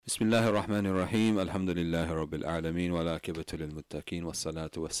بسم الله الرحمن الرحيم الحمد لله رب العالمين والعاقبة للمتقين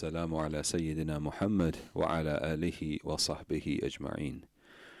والصلاة والسلام على سيدنا Muhammad وعلى آله وصحبه أجمعين.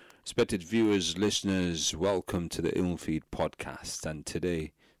 Respected viewers, listeners, welcome to the Ilm Feed podcast, and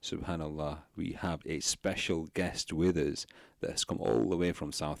today, subhanallah, we have a special guest with us that has come all the way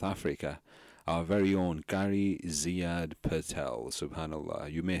from South Africa, our very own Gary Ziad Patel, subhanallah.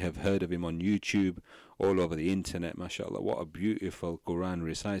 You may have heard of him on YouTube, all over the internet, mashallah. What a beautiful Quran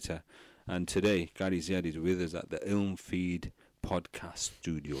reciter. And today, Gary Ziad is with us at the Ilm Feed podcast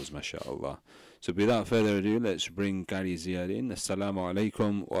studios, mashallah. So without further ado, let's bring Gary Ziad in. Assalamu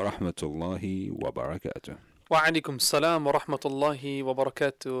alaikum wa rahmatullahi wa barakatuh. Wa alaikum salam wa rahmatullahi wa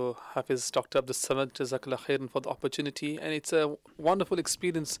barakatuh. Hafiz Dr. Abdul Samad, Jazakallah khairan for the opportunity. And it's a wonderful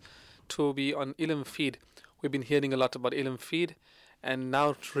experience to be on Ilm Feed. We've been hearing a lot about Ilm Feed, and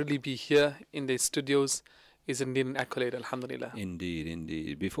now to really be here in the studios is indeed an accolade, alhamdulillah. Indeed,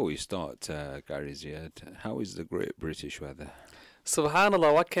 indeed. Before we start, Gary Ziad, how is the great British weather?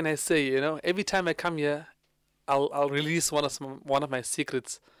 Subhanallah, what can I say? You know, every time I come here, I'll release one of my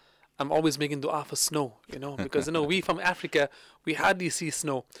secrets. I'm always making dua for snow, because we from Africa, we hardly see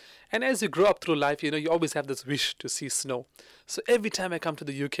snow. And as you grow up through life, you always have this wish to see snow. So every time I come to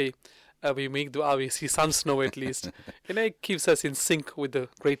the UK, we make dua, we see some snow at least. It keeps us in sync with the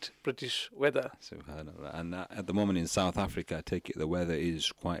great British weather. Subhanallah. And at the moment in South Africa, I take it the weather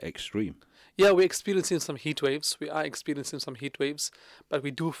is quite extreme. Yeah, we're experiencing some heat waves. We are experiencing some heat waves, but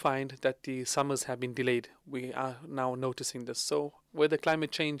we do find that the summers have been delayed. We are now noticing this. So with the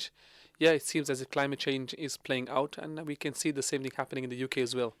climate change, it seems as if climate change is playing out, and we can see the same thing happening in the UK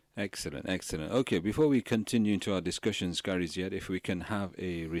as well. Excellent, excellent. Okay, before we continue into our discussions, Gary Ziad, if we can have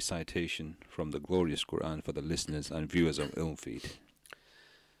a recitation from the glorious Quran for the listeners and viewers of Ilm Feed.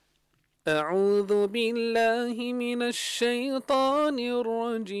 أعوذ بالله من الشيطان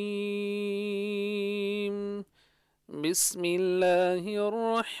الرجيم بسم الله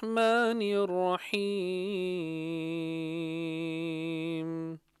الرحمن الرحيم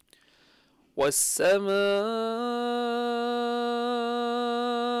والسماء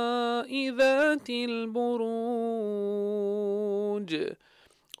ذات البروج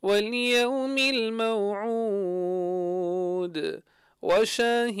واليوم الموعود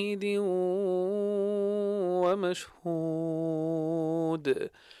وشاهد ومشهود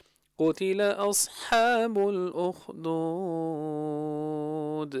قتل أصحاب الأخدود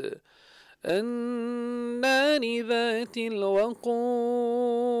النار ذات الوقود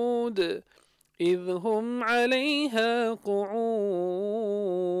إذ هم عليها قعود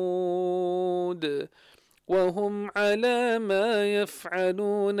وهم على ما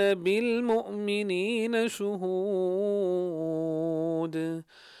يفعلون بالمؤمنين شهود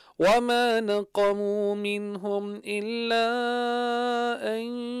وما نقموا منهم إلا أن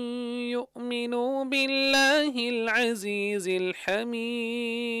يؤمنوا بالله العزيز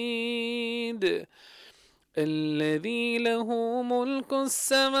الحميد الذي له ملك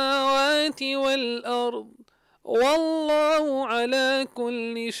السماوات والأرض والله على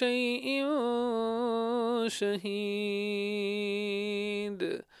كل شيء شهيد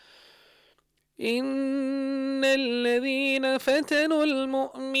إن الذين فتنوا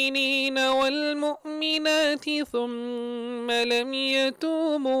المؤمنين والمؤمنات ثم لم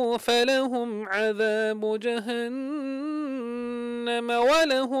يتوبوا فلهم عذاب جهنم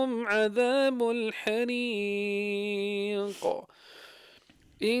ولهم عذاب الحريق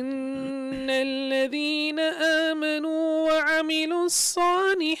إن الذين آمنوا وعملوا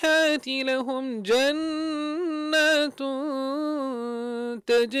الصالحات لهم جنات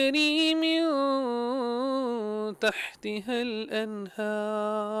تجري من تحتها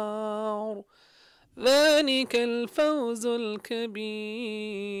الأنهار ذلك الفوز الكبير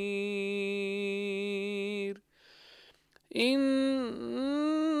إن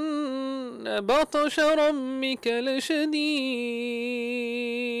بطش ربك لشديد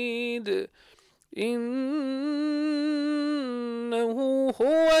إنه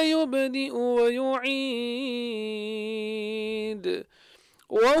هو يبدئ ويعيد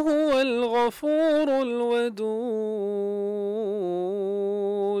وهو الغفور الودود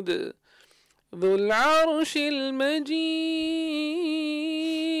ذو العرش المجيد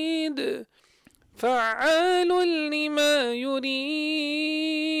فعال لما يريد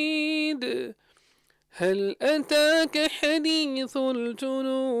هل أتاك حديث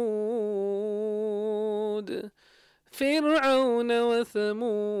الجنود فرعون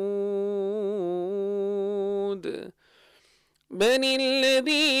وثمود بل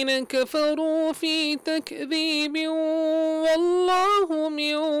الذين كفروا في تكذيب والله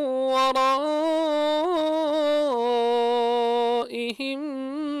من ورائهم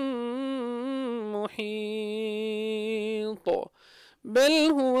محيط بل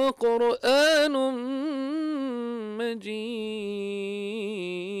هو قرآن مجيد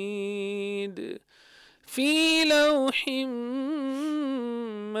في لوح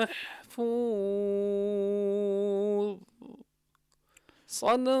محفوظ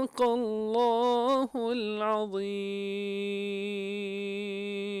صدق الله العظيم.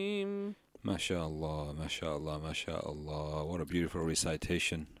 MashaAllah, MashaAllah, MashaAllah. What a beautiful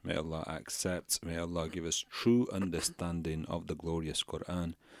recitation. May Allah accept, may Allah give us true understanding of the glorious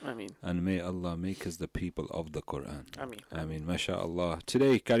Quran. Ameen. And may Allah make us the people of the Quran. Ameen. Ameen. MashaAllah.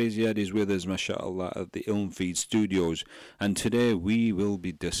 Today, Qari Ziyad is with us, MashaAllah, at the Ilmfeed Studios. And today we will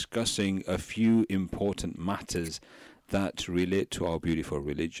be discussing a few important matters that relate to our beautiful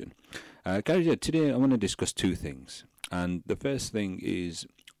religion. Qari Ziyad, today I want to discuss two things. And the first thing is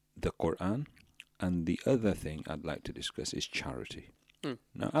the Quran, and the other thing I'd like to discuss is charity.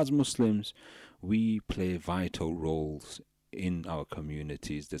 Now, as Muslims, we play vital roles in our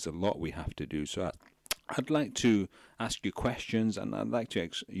communities. There's a lot we have to do. So I'd like to ask you questions, and I'd like to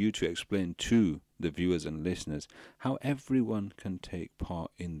you to explain to the viewers and listeners how everyone can take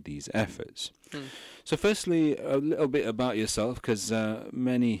part in these efforts. So firstly, a little bit about yourself, because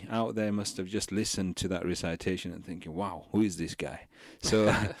many out there must have just listened to that recitation and thinking, wow, who is this guy?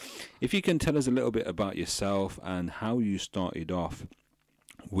 So if you can tell us a little bit about yourself and how you started off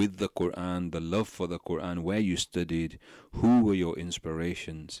with the Quran, the love for the Quran, where you studied, who were your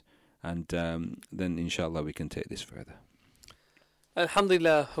inspirations, and then inshallah we can take this further.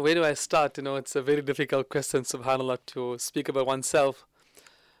 Alhamdulillah, where do I start? It's a very difficult question, subhanAllah, to speak about oneself.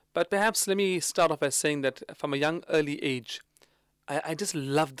 But perhaps let me start off by saying that from a young, early age, I just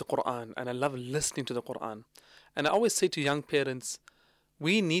love the Quran, and I love listening to the Quran. And I always say to young parents,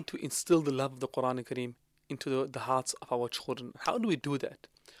 we need to instill the love of the Quran Kareem into the hearts of our children. How do we do that?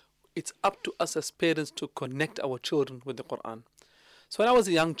 It's up to us as parents to connect our children with the Quran. So when I was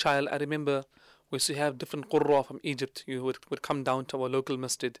a young child, I remember we used to have different qurra from Egypt. You would come down to our local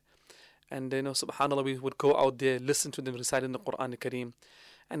masjid. And, subhanAllah, we would go out there, listen to them reciting the Quran Kareem.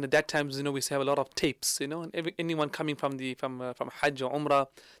 And at that time, we used to have a lot of tapes, and anyone coming from Hajj or Umrah,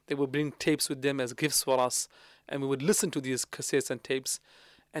 they would bring tapes with them as gifts for us. And we would listen to these cassettes and tapes.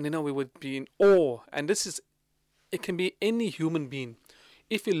 And, we would be in awe. And it can be any human being.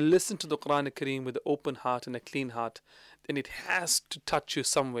 If you listen to the Quran Kareem with an open heart and a clean heart, then it has to touch you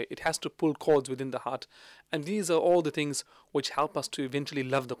some way. It has to pull chords within the heart. And these are all the things which help us to eventually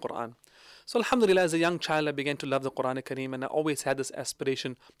love the Quran. So alhamdulillah, as a young child, I began to love the Quran Kareem, and I always had this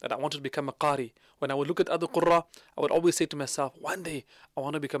aspiration that I wanted to become a Qari. When I would look at other Qurra, I would always say to myself, one day I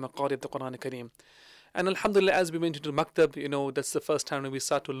want to become a Qari of the Quran Kareem. And alhamdulillah, as we went into Maktab, that's the first time when we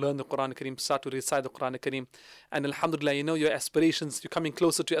start to learn the Quran Kareem, start to recite the Quran Kareem. And alhamdulillah, your aspirations, you're coming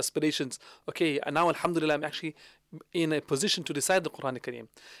closer to aspirations. Okay, and now alhamdulillah, I'm actually in a position to recite the Quran Kareem.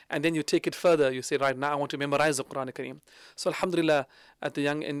 And then you take it further. You say, right now I want to memorize the Quran Kareem. So alhamdulillah, at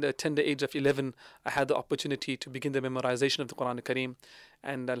the tender age of 11, I had the opportunity to begin the memorization of the Quran Kareem.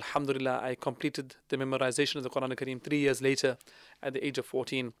 And alhamdulillah, I completed the memorization of the Quran Kareem 3 years later at the age of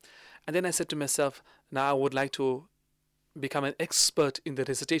 14. And then I said to myself, now I would like to become an expert in the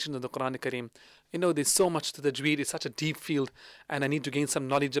recitation of the Quran Kareem. There's so much to the tajweed. It's such a deep field, and I need to gain some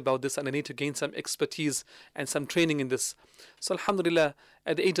knowledge about this, and I need to gain some expertise and some training in this. So alhamdulillah,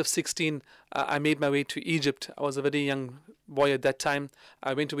 at the age of 16, I made my way to Egypt. I was a very young boy at that time.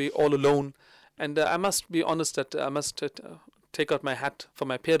 I went away all alone, and I must be honest that I must take out my hat for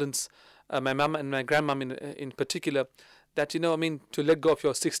my parents, my mom and my grandmom in particular, that, to let go of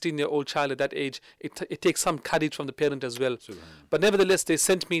your 16-year-old child at that age, it takes some courage from the parent as well. But nevertheless, they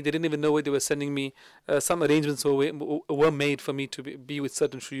sent me. They didn't even know where they were sending me. Some arrangements were made for me to be with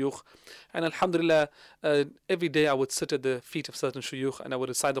certain shuyukh. And alhamdulillah, every day I would sit at the feet of certain shuyukh and I would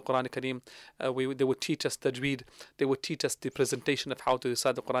recite the Quran Kareem. They would teach us tajweed. They would teach us the presentation of how to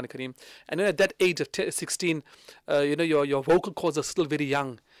recite the Quran Kareem. And then at that age of 16, your vocal cords are still very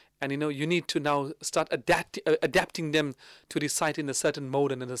young. And you need to now start adapting them to recite in a certain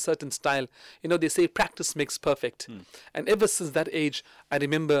mode and in a certain style. They say practice makes perfect. And ever since that age, I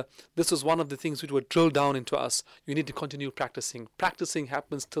remember this was one of the things which were drilled down into us. You need to continue practicing. Practicing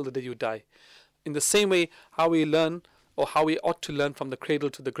happens till the day you die. In the same way, how we learn, or how we ought to learn from the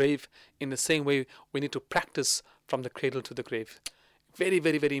cradle to the grave, in the same way, we need to practice from the cradle to the grave. Very,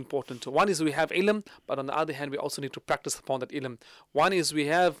 very, very important. One is we have ilm, but on the other hand, we also need to practice upon that ilm. One is we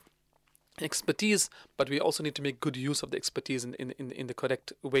have expertise, but we also need to make good use of the expertise in the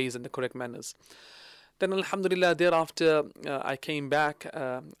correct ways and the correct manners. Then alhamdulillah, thereafter I came back,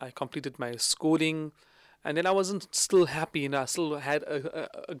 I completed my schooling, And then I wasn't still happy, I still had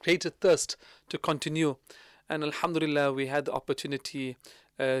a greater thirst to continue. And Alhamdulillah, we had the opportunity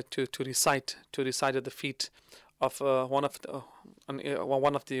to recite at the feet of one of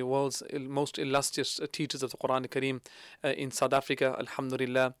the world's most illustrious teachers of the Quran Kareem in South Africa.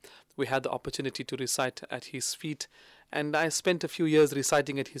 Alhamdulillah, we had the opportunity to recite at his feet, and I spent a few years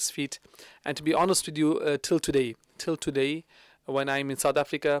reciting at his feet. And to be honest with you, till today, when I'm in South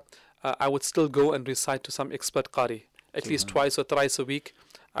Africa, I would still go and recite to some expert qari at least twice or thrice a week.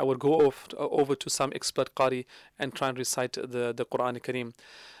 I would go over to some expert qari and try and recite the Quran Kareem.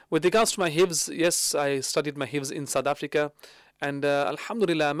 With regards to my hifz, yes, I studied my hifz in South Africa, and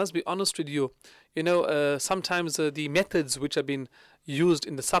Alhamdulillah, I must be honest with you. Sometimes the methods which have been used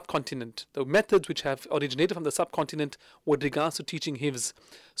in the subcontinent, the methods which have originated from the subcontinent with regards to teaching hifz,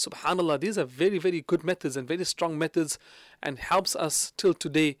 subhanallah, these are very, very good methods and very strong methods, and helps us till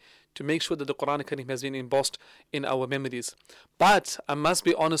today to make sure that the Quran Kareem has been embossed in our memories. But I must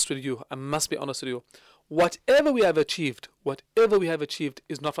be honest with you. Whatever we have achieved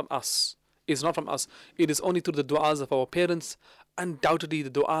is not from us. It is only through the du'as of our parents, undoubtedly the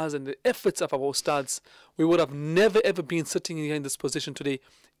du'as and the efforts of our ustads. We would have never ever been sitting here in this position today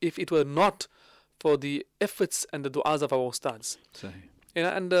if it were not for the efforts and the du'as of our ustads.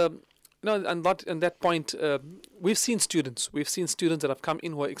 And that point, we've seen students that have come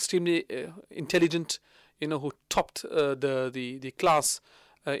in who are extremely intelligent, who topped the class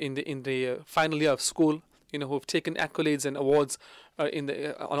in the final year of school, who have taken accolades and awards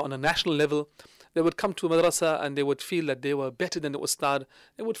on a national level. They would come to madrasa and they would feel that they were better than the ustad.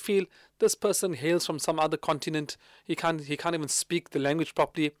 They would feel this person hails from some other continent. He can't even speak the language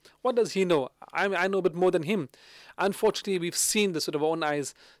properly. What does he know? I know a bit more than him. Unfortunately, we've seen this with our own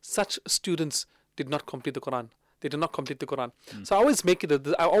eyes. Such students did not complete the Quran. They did not complete the Quran. So I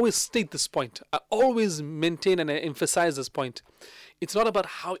always state this point. I always maintain and I emphasize this point. It's not about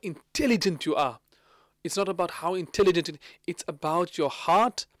how intelligent you are. It's about your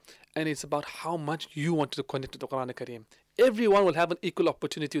heart, and it's about how much you want to connect to the Quran Kareem. Everyone will have an equal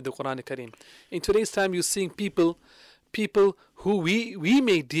opportunity with the Quran Kareem. In today's time, you're seeing people who we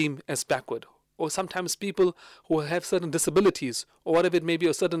may deem as backward, or sometimes people who have certain disabilities, or whatever it may be,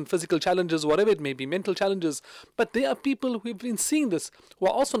 or certain physical challenges, whatever it may be, mental challenges. But there are people who've been seeing this, who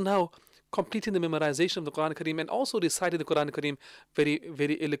are also now completing the memorization of the Quran Kareem and also reciting the Quran Kareem very,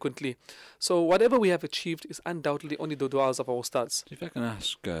 very eloquently. So whatever we have achieved is undoubtedly only the du'as of our ustads. If I can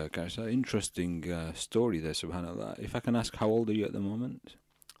ask, guys, an interesting story there, subhanAllah. If I can ask, how old are you at the moment?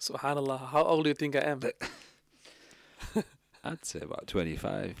 Subhanallah, how old do you think I am? I'd say about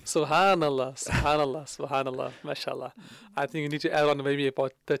 25. Subhanallah, mashallah. I think you need to add on maybe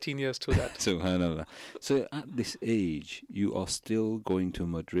about 13 years to that. Subhanallah. So at this age, you are still going to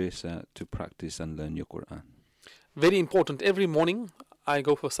madrasa to practice and learn your Quran? Very important. Every morning, I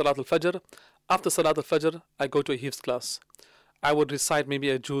go for Salat al-Fajr. After Salat al-Fajr, I go to a hifz class. I would recite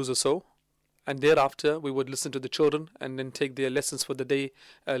maybe a juz or so. And thereafter, we would listen to the children and then take their lessons for the day,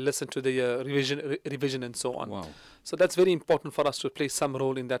 listen to the revision and so on. Wow. So that's very important for us to play some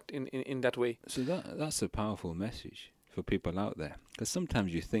role in that way. So that's a powerful message for people out there. Because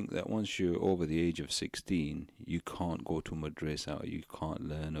sometimes you think that once you're over the age of 16, you can't go to madrasa, or you can't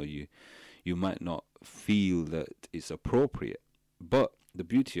learn, or you might not feel that it's appropriate. But the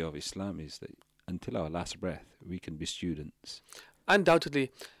beauty of Islam is that until our last breath, we can be students.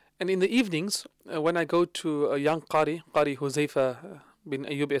 Undoubtedly. And in the evenings, when I go to a young Qari Huzaifa bin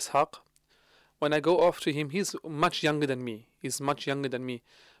Ayyub Ishaq, when I go off to him, he's much younger than me.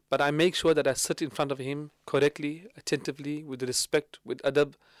 But I make sure that I sit in front of him correctly, attentively, with respect, with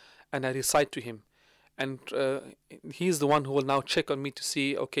adab, and I recite to him. And he's the one who will now check on me to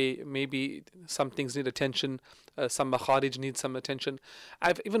see, okay, maybe some things need attention, some makharij need some attention.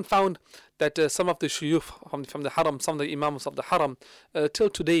 I've even found that some of the shuyukh from the haram, some of the imams of the haram, till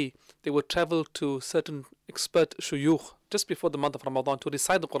today, they would travel to certain expert shuyukh just before the month of Ramadan to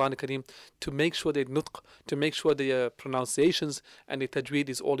recite the Quran Kareem, to make sure their nutq, to make sure the pronunciations and the tajweed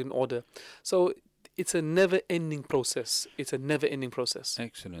is all in order. So it's a never-ending process.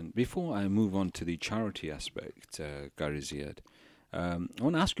 Excellent. Before I move on to the charity aspect, Qari Ziyad, I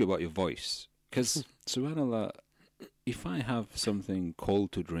want to ask you about your voice. Because, subhanAllah, if I have something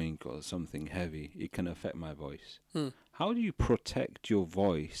cold to drink or something heavy, it can affect my voice. How do you protect your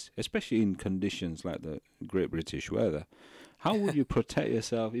voice, especially in conditions like the Great British weather? How would you protect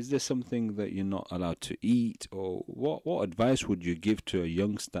yourself? Is there something that you're not allowed to eat? Or what advice would you give to a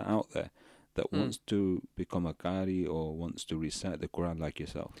youngster out there that wants to become a Qari or wants to recite the Quran like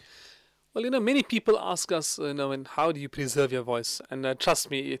yourself? Well, many people ask us, and how do you preserve your voice? And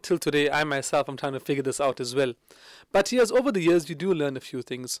trust me, till today, I myself am trying to figure this out as well. But yes, over the years, you do learn a few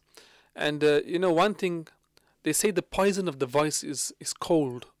things. And one thing, they say the poison of the voice is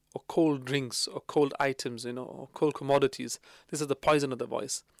cold, or cold drinks, or cold items, or cold commodities. This is the poison of the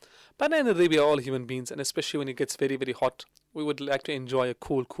voice. But at the end of the day, we are all human beings, and especially when it gets very, very hot, we would like to enjoy a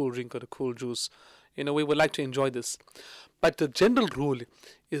cool drink or a cool juice. We would like to enjoy this. But the general rule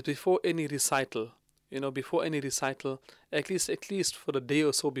is before any recital, at least for a day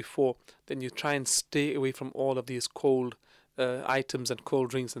or so before, then you try and stay away from all of these cold items and cold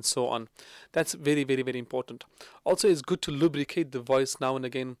drinks and so on. That's very, very, very important. Also, it's good to lubricate the voice now and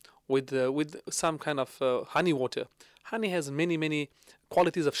again with some kind of honey water. Honey has many, many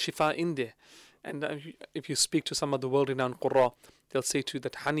qualities of shifa in there. And if you speak to some of the world-renowned Qurra, they'll say to you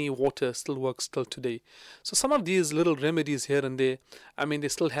that honey water still works till today. So some of these little remedies here and there, they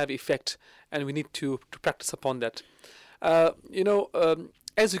still have effect, and we need to practice upon that. As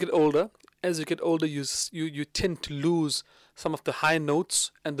you get older, you tend to lose some of the high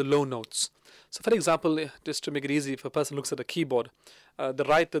notes and the low notes. So, for example, just to make it easy, if a person looks at a keyboard,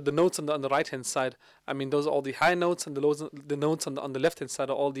 the notes on the right hand side, those are all the high notes, and the notes on the left hand side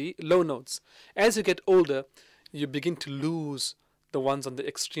are all the low notes. As you get older, you begin to lose the ones on the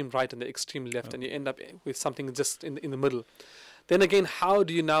extreme right and the extreme left, and you end up with something just in the middle. Then again, how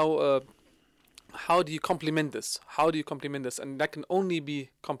do you complement this? And that can only be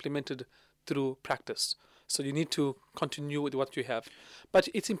complemented through practice. So you need to continue with what you have. But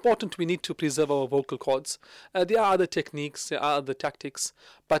it's important, we need to preserve our vocal cords. There are other techniques, there are other tactics,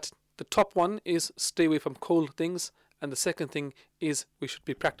 but the top one is stay away from cold things, and the second thing is we should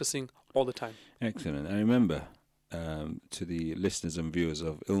be practicing all the time. Excellent. I remember, to the listeners and viewers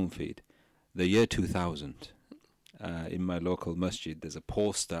of Ilmfeed, the year 2000, in my local masjid, there's a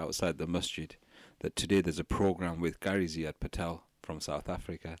poster outside the masjid that today there's a program with Gary Ziad Patel from South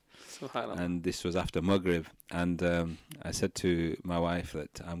Africa. And this was after Maghrib, and I said to my wife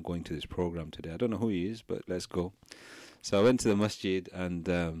that I'm going to this program today. I don't know who he is, but let's go. So I went to the masjid, and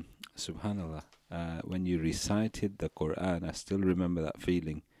subhanallah, when you recited the Quran, I still remember that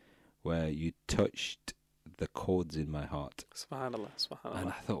feeling where you touched the chords in my heart. Subhanallah. And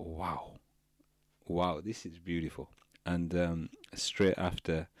I thought, wow, this is beautiful. And straight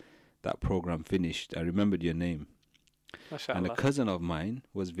after that program finished, I remembered your name. MashaAllah. And a cousin of mine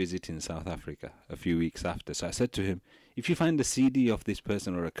was visiting South Africa a few weeks after. So I said to him, if you find a CD of this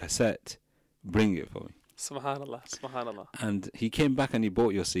person or a cassette, bring it for me. Subhanallah. And he came back and he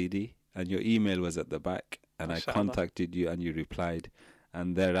bought your CD, and your email was at the back, and MashaAllah. I contacted you and you replied.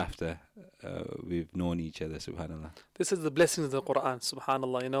 And thereafter, we've known each other, subhanallah. This is the blessings of the Quran,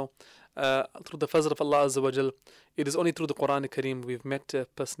 subhanallah, through the fazl of Allah Azza wa Jal. It is only through the Quran Kareem we've met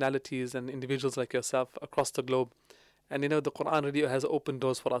personalities and individuals like yourself across the globe. And the Quran really has opened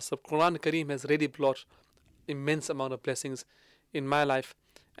doors for us. The Quran Kareem has really brought immense amount of blessings in my life.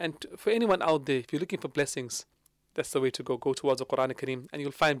 And for anyone out there, if you're looking for blessings, that's the way to go. Go towards the Quran Kareem, and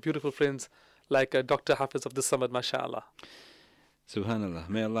you'll find beautiful friends like Dr. Hafiz of the Samad, mashallah. Subhanallah.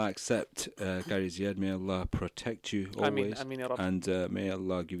 May Allah accept Gary Ziad. May Allah protect you always. Ameen, Ya Rabbi. And may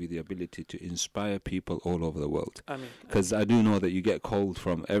Allah give you the ability to inspire people all over the world. Ameen. Because I do know that you get called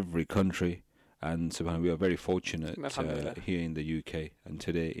from every country. And subhanAllah, we are very fortunate here in the UK and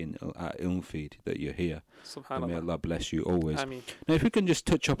today at Ilmfeed that you're here. Subhanallah. May Allah bless you always. Ameen. Now, if we can just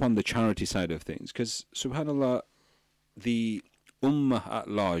touch up on the charity side of things, because subhanAllah, the Ummah at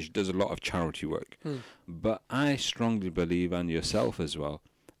large does a lot of charity work. But I strongly believe, and yourself as well,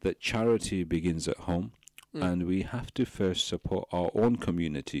 that charity begins at home. And we have to first support our own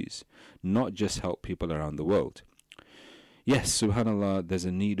communities, not just help people around the world. Yes, subhanAllah, there's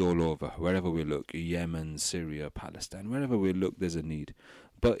a need all over, wherever we look, Yemen, Syria, Palestine, wherever we look, there's a need.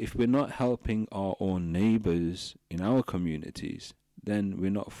 But if we're not helping our own neighbors in our communities, then we're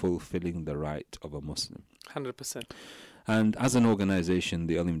not fulfilling the right of a Muslim. 100%. And as an organization,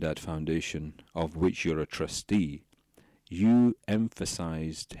 the Al-Imdad Foundation, of which you're a trustee, you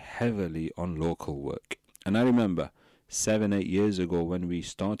emphasized heavily on local work. And I remember 7-8 years ago when we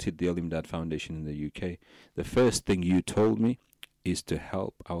started the Al-Imdad Foundation in the UK, the first thing you told me is to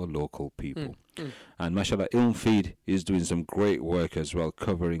help our local people. And mashallah, Ilmfeed is doing some great work as well,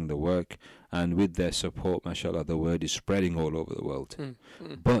 covering the work, and with their support, mashallah, the word is spreading all over the world.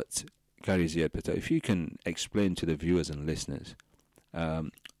 But Gary Ziad Patel, if you can explain to the viewers and listeners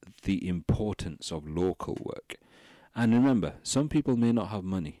the importance of local work. And remember, some people may not have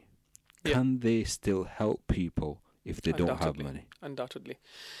money. Can they still help people if they don't have money? Undoubtedly.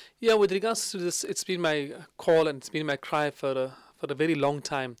 Yeah, with regards to this, it's been my call and it's been my cry for a very long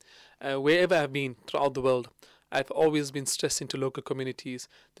time. Wherever I've been throughout the world, I've always been stressing to local communities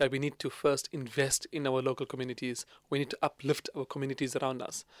that we need to first invest in our local communities. We need to uplift our communities around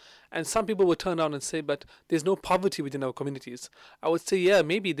us. And some people will turn around and say, but there's no poverty within our communities. I would say, yeah,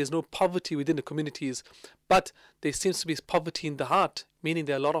 maybe there's no poverty within the communities, but there seems to be poverty in the heart, meaning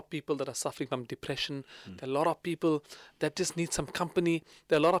there are a lot of people that are suffering from depression. There are a lot of people that just need some company.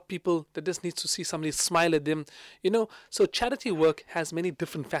 There are a lot of people that just need to see somebody smile at them. So charity work has many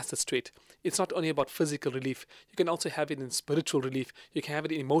different facets to it. It's not only about physical relief. You can also have it in spiritual relief. You can have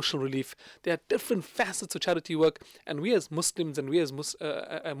it in emotional relief. There are different facets of charity work, and we as Muslims and we as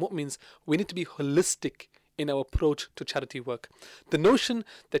mu'mins, we need to be holistic in our approach to charity work. The notion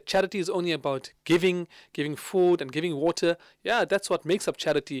that charity is only about giving food and giving water, yeah, that's what makes up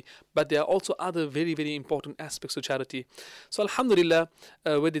charity, but there are also other very, very important aspects of charity. So alhamdulillah,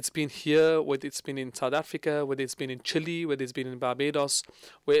 whether it's been here, whether it's been in South Africa, whether it's been in Chile, whether it's been in Barbados,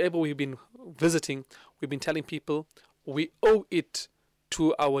 wherever we've been visiting, we've been telling people we owe it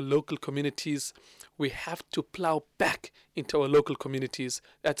to our local communities. We have to plow back into our local communities.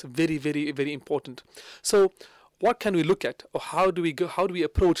 That's very, very, very important. So what can we look at, or how do we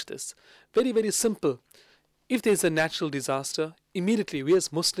approach this? Very, very simple. If there's a natural disaster, immediately we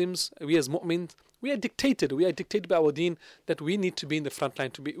as Muslims, we as mu'mins, we are dictated by our deen that we need to be in the front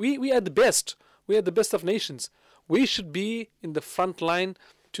line. We are the best. We are the best of nations. We should be in the front line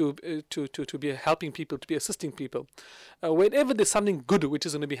to be helping people, to be assisting people. Whenever there's something good which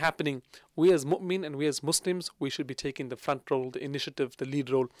is going to be happening, we as mu'min and we as Muslims, we should be taking the front role, the initiative, the lead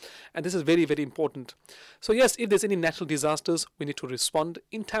role. And this is very, very important. So yes, if there's any natural disasters, we need to respond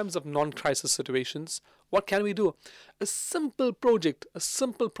in times of non-crisis situations. What can we do? A simple project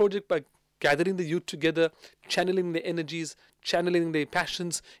by gathering the youth together, channeling their energies, channeling their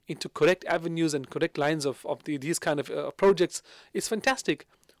passions into correct avenues and correct lines of these kind of projects is fantastic.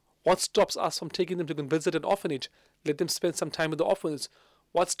 What stops us from taking them to go and visit an orphanage? Let them spend some time with the orphans.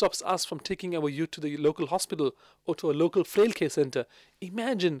 What stops us from taking our youth to the local hospital or to a local frail care center?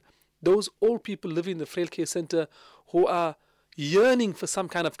 Imagine those old people living in the frail care center who are yearning for some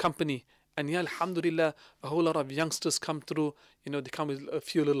kind of company. And yeah, alhamdulillah, a whole lot of youngsters come through. They come with a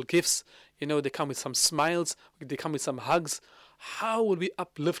few little gifts. They come with some smiles. They come with some hugs. How will we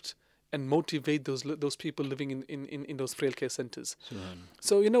uplift and motivate those people living in those frail care centers?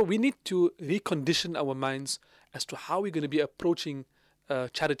 So, we need to recondition our minds as to how we're going to be approaching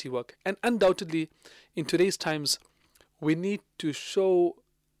charity work. And undoubtedly, in today's times, we need to show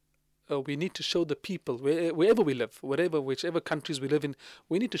the people, wherever we live, whichever countries we live in,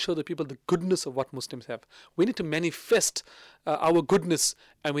 we need to show the people the goodness of what Muslims have. We need to manifest our goodness,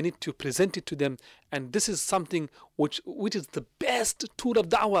 and we need to present it to them. And this is something which is the best tool of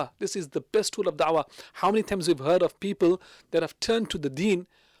da'wah. This is the best tool of da'wah. How many times we've heard of people that have turned to the deen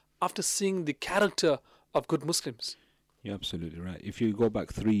after seeing the character of good Muslims? You're absolutely right. If you go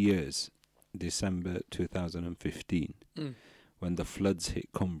back 3 years, December 2015, when the floods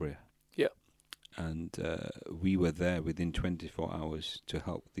hit Cumbria, and we were there within 24 hours to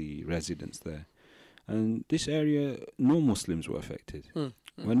help the residents there. And this area, no Muslims were affected.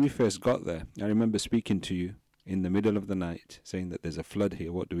 When we first got there, I remember speaking to you in the middle of the night, saying that there's a flood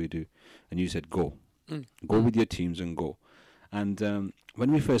here, what do we do? And you said, go. Go with your teams and go. And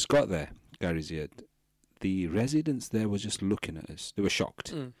when we first got there, Gary Ziad, the residents there were just looking at us. They were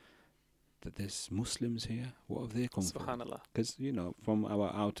shocked. That there's Muslims here. What have they come from? Subhanallah. Because, from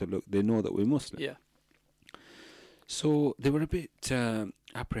our outer look, they know that we're Muslim. Yeah. So they were a bit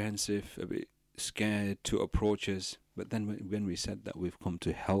apprehensive, a bit scared to approach us. But then when we said that we've come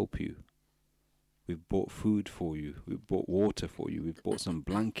to help you, we've bought food for you, we've bought water for you, we've bought some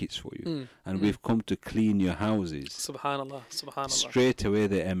blankets for you, and we've come to clean your houses. Subhanallah. Straight away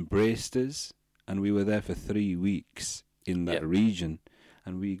they embraced us, and we were there for 3 weeks in that region.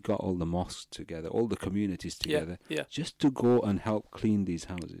 And we got all the mosques together, all the communities together, just to go and help clean these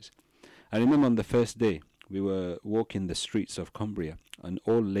houses. I remember on the first day, we were walking the streets of Cumbria. An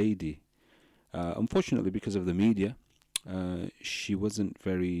old lady, unfortunately because of the media, she wasn't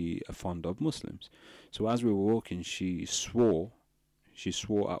very fond of Muslims. So as we were walking, she swore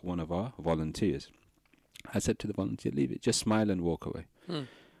at one of our volunteers. I said to the volunteer, leave it, just smile and walk away.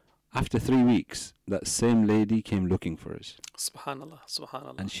 After 3 weeks, that same lady came looking for us.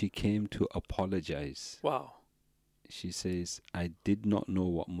 Subhanallah. And she came to apologize. Wow. She says, I did not know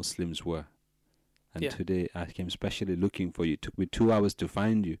what Muslims were. And today I came specially looking for you. It took me 2 hours to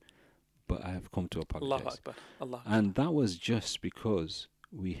find you, but I have come to apologize. Allahu Akbar. Allah. And that was just because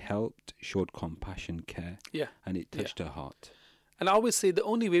we helped, showed compassion, care, and it touched her heart. And I always say the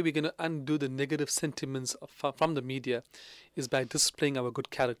only way we're going to undo the negative sentiments from the media is by displaying our good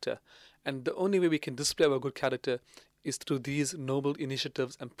character. And the only way we can display our good character is through these noble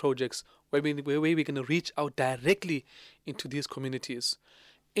initiatives and projects where we're going to reach out directly into these communities.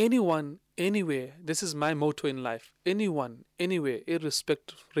 Anyone, anywhere, this is my motto in life. Anyone, anywhere,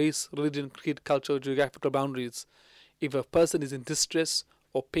 irrespective of race, religion, creed, culture, geographical boundaries. If a person is in distress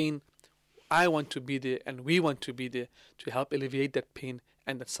or pain, I want to be there and we want to be there to help alleviate that pain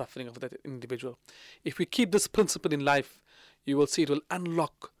and that suffering of that individual. If we keep this principle in life, you will see it will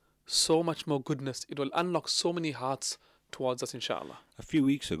unlock so much more goodness. It will unlock so many hearts towards us, inshallah. A few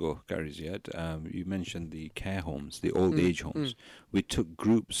weeks ago, Gary Ziad, you mentioned the care homes, the old age homes. We took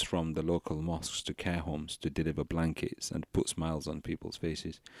groups from the local mosques to care homes to deliver blankets and put smiles on people's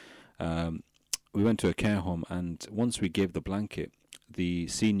faces. We went to a care home, and once we gave the blanket, the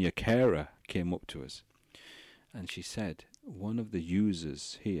senior carer came up to us and she said, one of the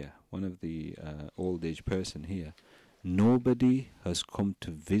users here, one of the old age person here, nobody has come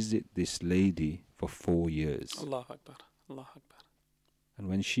to visit this lady for 4 years. Allahu Akbar. Allahu Akbar. And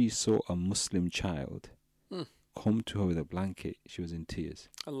when she saw a Muslim child come to her with a blanket, she was in tears.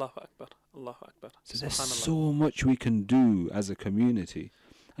 Allahu Akbar. Allahu Akbar. So there's so much we can do as a community.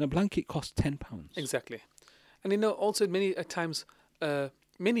 And a blanket costs £10. Exactly. And also many times,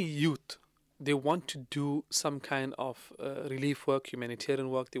 many youth, they want to do some kind of relief work, humanitarian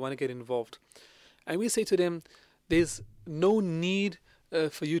work. They want to get involved. And we say to them, there's no need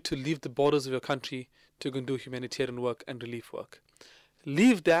for you to leave the borders of your country to go and do humanitarian work and relief work.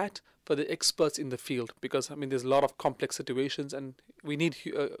 Leave that for the experts in the field, because there's a lot of complex situations and we need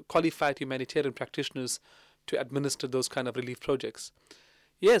qualified humanitarian practitioners to administer those kind of relief projects.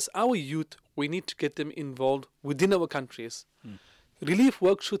 Yes, our youth, we need to get them involved within our countries. Relief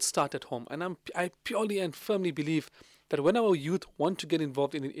work should start at home, and I purely and firmly believe that when our youth want to get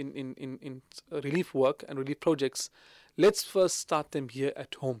involved in relief work and relief projects, let's first start them here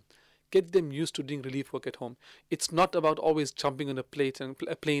at home. Get them used to doing relief work at home. It's not about always jumping on a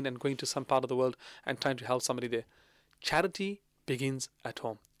plane and going to some part of the world and trying to help somebody there. Charity begins at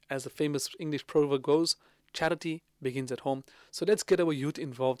home. As the famous English proverb goes, charity begins at home. So let's get our youth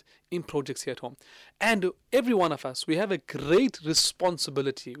involved in projects here at home. And every one of us, we have a great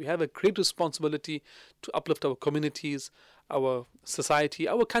responsibility. We have a great responsibility to uplift our communities, our society,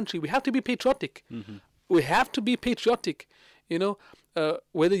 our country. We have to be patriotic. We have to be patriotic.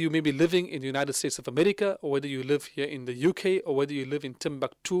 Whether you may be living in the United States of America, or whether you live here in the UK, or whether you live in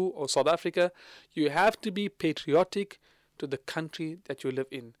Timbuktu or South Africa, you have to be patriotic to the country that you live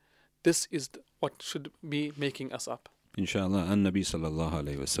in. This is what should be making us up. Inshallah. And Nabi sallallahu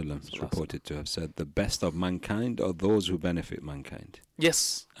alayhi wa sallam is reported to have said, the best of mankind are those who benefit mankind.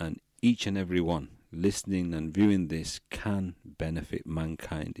 Yes. And each and every one listening and viewing this can benefit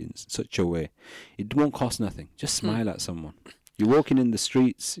mankind in such a way. It won't cost nothing. Just smile at someone. You're walking in the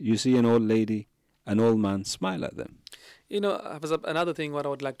streets, you see an old lady, an old man, smile at them. Another thing what I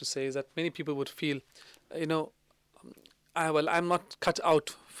would like to say is that many people would feel, I'm not cut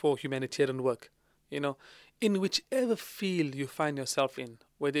out for humanitarian work. In whichever field you find yourself in,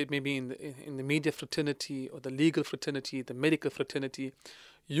 whether it may be in the media fraternity or the legal fraternity, the medical fraternity,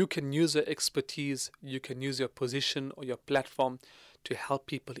 you can use your expertise, you can use your position or your platform to help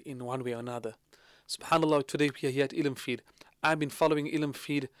people in one way or another. SubhanAllah, today we are here at Ilm Feed. I've been following Ilm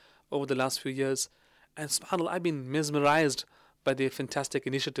Feed over the last few years, and SubhanAllah, I've been mesmerized by their fantastic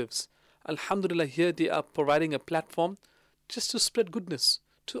initiatives. Alhamdulillah, here they are providing a platform just to spread goodness,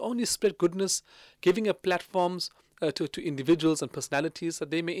 to only spread goodness, giving a platforms to individuals and personalities that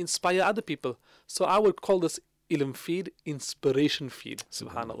they may inspire other people. So I would call this Ilm Feed, Inspiration Feed.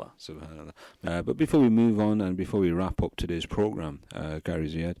 Subhanallah. Subhanallah. But before we move on and before we wrap up today's program, Gary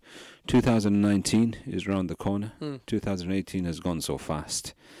Ziad, 2019 is around the corner. 2018 has gone so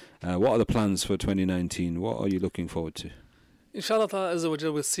fast. What are the plans for 2019? What are you looking forward to? Inshallah,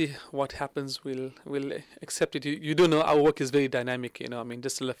 we'll see what happens. We'll accept it. You do know our work is very dynamic.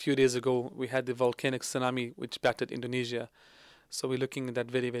 Just a few days ago, we had the volcanic tsunami which battered Indonesia. So we're looking at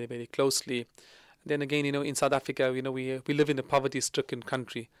that very, very, very closely. Then again, in South Africa, we live in a poverty-stricken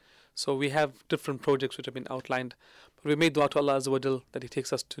country. So we have different projects which have been outlined. But we made dua to Allah Azza wa Jal that He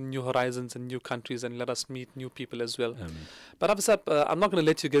takes us to new horizons and new countries and let us meet new people as well. Amen. But Abisab, I'm not going to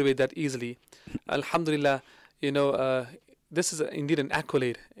let you get away that easily. Alhamdulillah, this is indeed an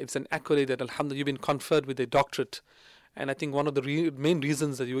accolade. It's an accolade that, alhamdulillah, you've been conferred with a doctorate. And I think one of the main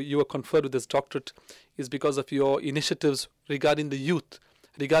reasons that you were conferred with this doctorate is because of your initiatives regarding the youth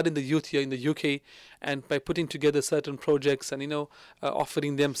here in the UK, and by putting together certain projects and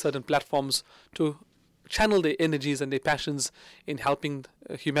offering them certain platforms to channel their energies and their passions in helping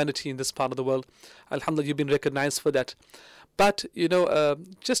humanity in this part of the world. Alhamdulillah, you've been recognized for that. But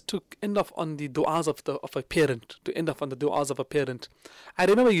just to end off on the du'as of a parent, I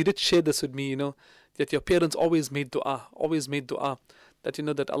remember you did share this with me, that your parents always made dua,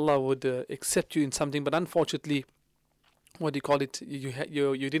 that that Allah would accept you in something. But unfortunately, what do you call it?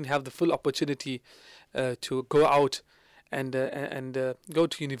 You didn't have the full opportunity to go out and go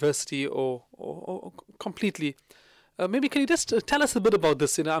to university or completely. Maybe can you just tell us a bit about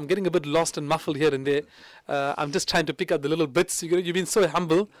this? I'm getting a bit lost and muffled here and there. I'm just trying to pick up the little bits. You've been so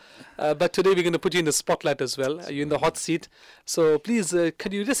humble, but today we're going to put you in the spotlight as well. You're in the hot seat. So please,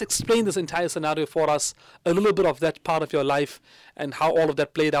 can you just explain this entire scenario for us, a little bit of that part of your life and how all of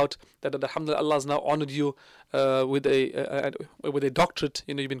that played out, that alhamdulillah, Allah has now honored you with a doctorate.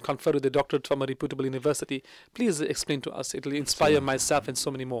 You've been conferred with a doctorate from a reputable university. Please explain to us. It will inspire myself and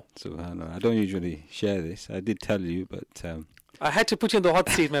so many more. Subhanallah. I don't usually share this. I did tell you, but I had to put you on the hot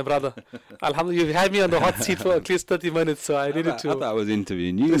seat, my brother. Alhamdulillah, you've had me on the hot seat for at least 30 minutes, so I needed to. I thought I was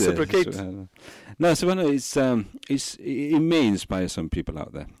interviewing you. Reciprocate. No, subhanallah, it may inspire some people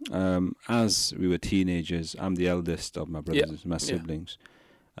out there. As we were teenagers, I'm the eldest of my brothers, my siblings,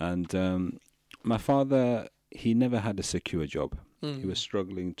 and my father, he never had a secure job. He was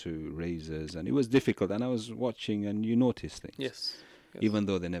struggling to raise us, and it was difficult. And I was watching, and you notice things. Yes. Even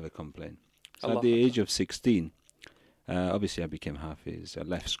though they never complain. So at the age of 16, obviously I became Hafiz. I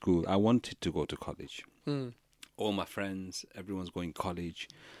left school. I wanted to go to college. All my friends, everyone's going college.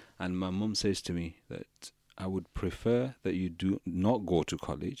 And my mum says to me that I would prefer that you do not go to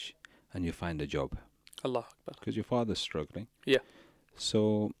college and you find a job. Allah Akbar. Because your father's struggling. Yeah.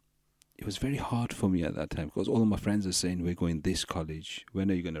 So it was very hard for me at that time because all of my friends are saying, we're going this college. When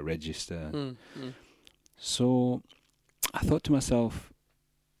are you going to register? So I thought to myself,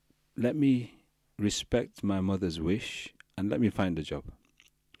 let me respect my mother's wish and let me find a job.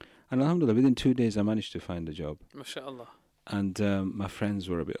 And alhamdulillah, within 2 days I managed to find a job. MashaAllah. And my friends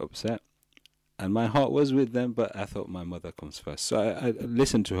were a bit upset. And my heart was with them, but I thought my mother comes first. So I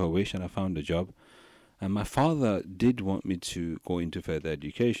listened to her wish and I found a job. And my father did want me to go into further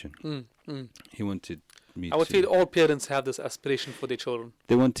education. He wanted me to... I would feel all parents have this aspiration for their children.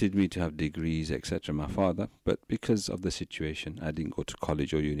 They wanted me to have degrees, etc., my father. But because of the situation, I didn't go to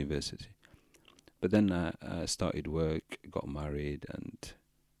college or university. But then I started work, got married, and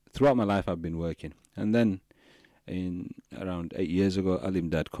throughout my life I've been working. And then in around 8 years ago,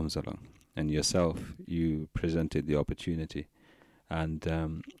 Al-Imdad comes along. And yourself, you presented the opportunity.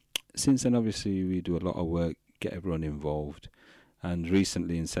 And since then, obviously, we do a lot of work, get everyone involved. And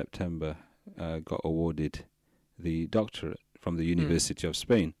recently in September, got awarded the doctorate from the University of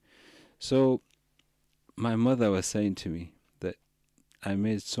Spain. So my mother was saying to me that I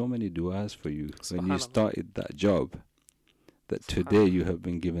made so many du'as for you when you started that job, that today you have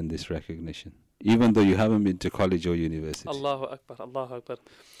been given this recognition, even though you haven't been to college or university. Allahu Akbar, Allahu Akbar.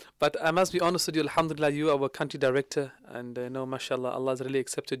 But I must be honest with you, alhamdulillah, you are our country director, and mashallah, Allah has really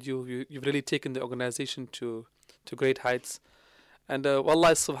accepted you. You've really taken the organization to great heights. And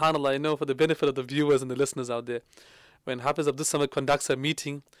wallahi, subhanallah, for the benefit of the viewers and the listeners out there, when Hafiz Abdul Samad conducts a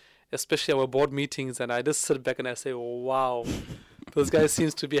meeting, especially our board meetings, and I just sit back and I say, wow, those guys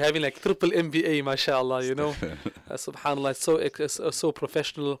seems to be having like triple MBA, mashallah, subhanallah, so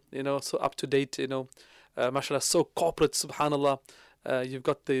professional, so up to date, mashallah, so corporate, subhanallah. You've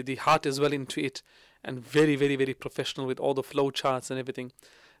got the heart as well into it, and very, very, very professional with all the flow charts and everything.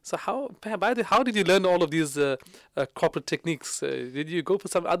 So how did you learn all of these corporate techniques? Did you go for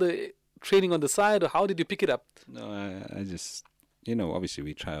some other training on the side, or how did you pick it up? No, I just, obviously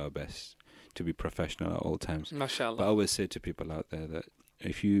we try our best to be professional at all times. MashaAllah. But I always say to people out there that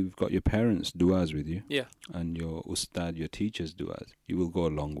if you've got your parents' du'as with you, and your ustad, your teachers' du'as, you will go a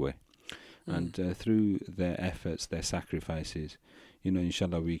long way. And through their efforts, their sacrifices,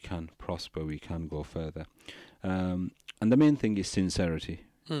 inshallah, we can prosper, we can go further. And the main thing is sincerity.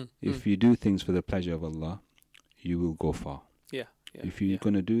 If you do things for the pleasure of Allah, you will go far. If you're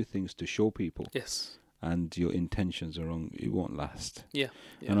going to do things to show people, and your intentions are wrong, it won't last.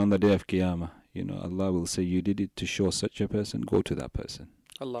 And on the day of Qiyamah, Allah will say, you did it to show such a person, go to that person.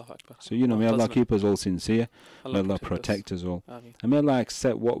 Allahu Akbar. So, may Allah keep us all sincere. May Allah protect us all. Ameen. And may Allah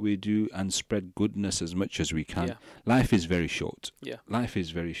accept what we do and spread goodness as much as we can. Life is very short. Life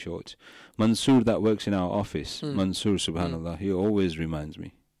is very short. Mansoor, that works in our office, Mansoor, subhanallah, he always reminds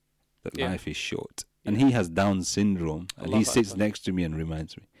me that life is short. And he has Down syndrome, and he sits next to me and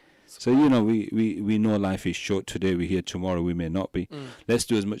reminds me. So, we know life is short. Today we're here, tomorrow we may not be. Let's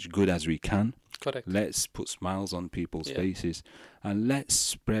do as much good as we can. Correct. Let's put smiles on people's Yeah. faces, and let's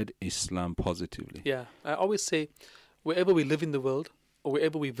spread Islam positively. Yeah. I always say, wherever we live in the world, or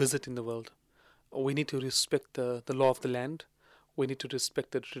wherever we visit in the world, we need to respect the law of the land. We need to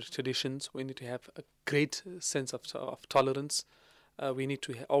respect the traditions. We need to have a great sense of tolerance. We need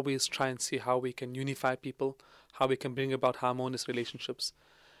to always try and see how we can unify people, how we can bring about harmonious relationships.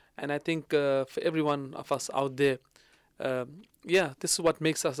 And I think for every one of us out there, this is what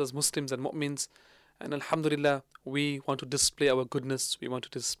makes us as Muslims and mu'mins. And alhamdulillah, we want to display our goodness, we want to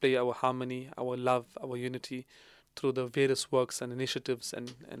display our harmony, our love, our unity through the various works and initiatives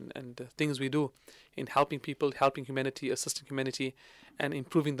and things we do in helping people, helping humanity, assisting humanity, and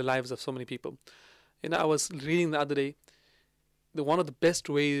improving the lives of so many people. I was reading the other day, one of the best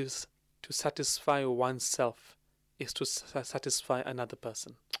ways to satisfy oneself is to satisfy another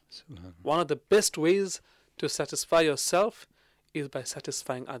person. Subhanallah. One of the best ways to satisfy yourself is by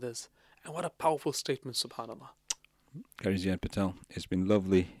satisfying others. And what a powerful statement, subhanAllah. Qari Ziad Patel, it's been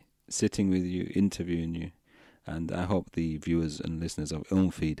lovely sitting with you, interviewing you, and I hope the viewers and listeners of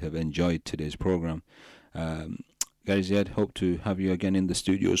Feed have enjoyed today's program. Qari Ziad, hope to have you again in the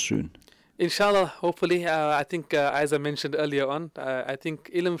studio soon. Inshallah, hopefully. I think, as I mentioned earlier on, I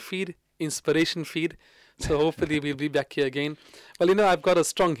think Ilm Feed, Inspiration Feed. So hopefully we'll be back here again. Well, I've got a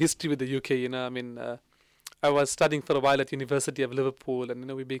strong history with the UK. I was studying for a while at University of Liverpool,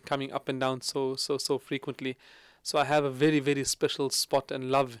 and we've been coming up and down so frequently. So I have a very, very special spot and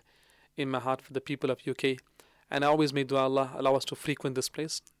love in my heart for the people of UK. And I always make dua, Allah allow us to frequent this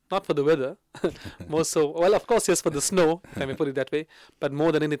place. Not for the weather, more so. Well, of course, yes, for the snow, if I may put it that way. But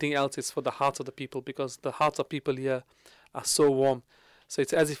more than anything else, it's for the hearts of the people, because the hearts of people here are so warm. So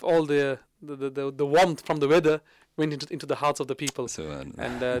it's as if all the warmth from the weather went into the hearts of the people.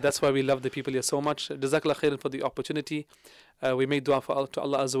 And that's why we love the people here so much. Jazakallah khairan for the opportunity. We make dua to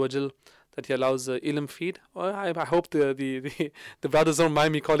Allah Azza wa Jal that He allows Ilm Feed. I hope the brothers don't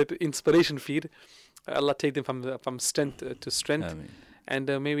mind me call it Inspiration Feed. Allah take them from strength to strength. Ameen.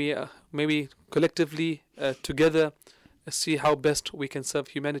 And maybe collectively together see how best we can serve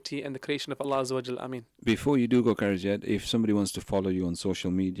humanity and the creation of Allah Azza wa Jal. Ameen. Before you do go, Qari Ziad, if somebody wants to follow you on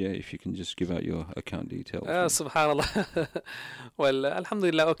social media, if you can just give out your account details. Subhanallah. Well,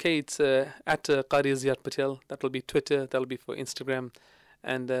 alhamdulillah, okay, it's at Qari Ziad Patel. That will be Twitter, that will be for Instagram,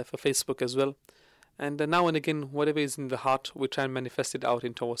 and for Facebook as well. And now and again, whatever is in the heart, we try and manifest it out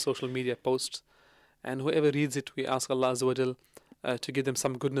into our social media posts. And whoever reads it, we ask Allah Azza wa Jal to give them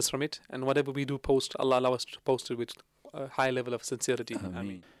some goodness from it. And whatever we do post, Allah allow us to post it with a high level of sincerity.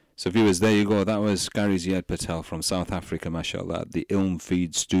 Ameen. So viewers, there you go. That was Qari Ziad Patel from South Africa, mashallah, at the Ilm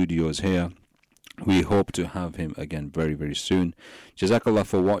Feed studios here. We hope to have him again very, very soon. Jazakallah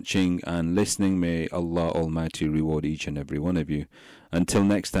for watching and listening. May Allah Almighty reward each and every one of you. Until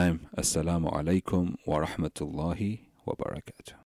next time, Assalamu alaikum wa rahmatullahi wa barakatuh.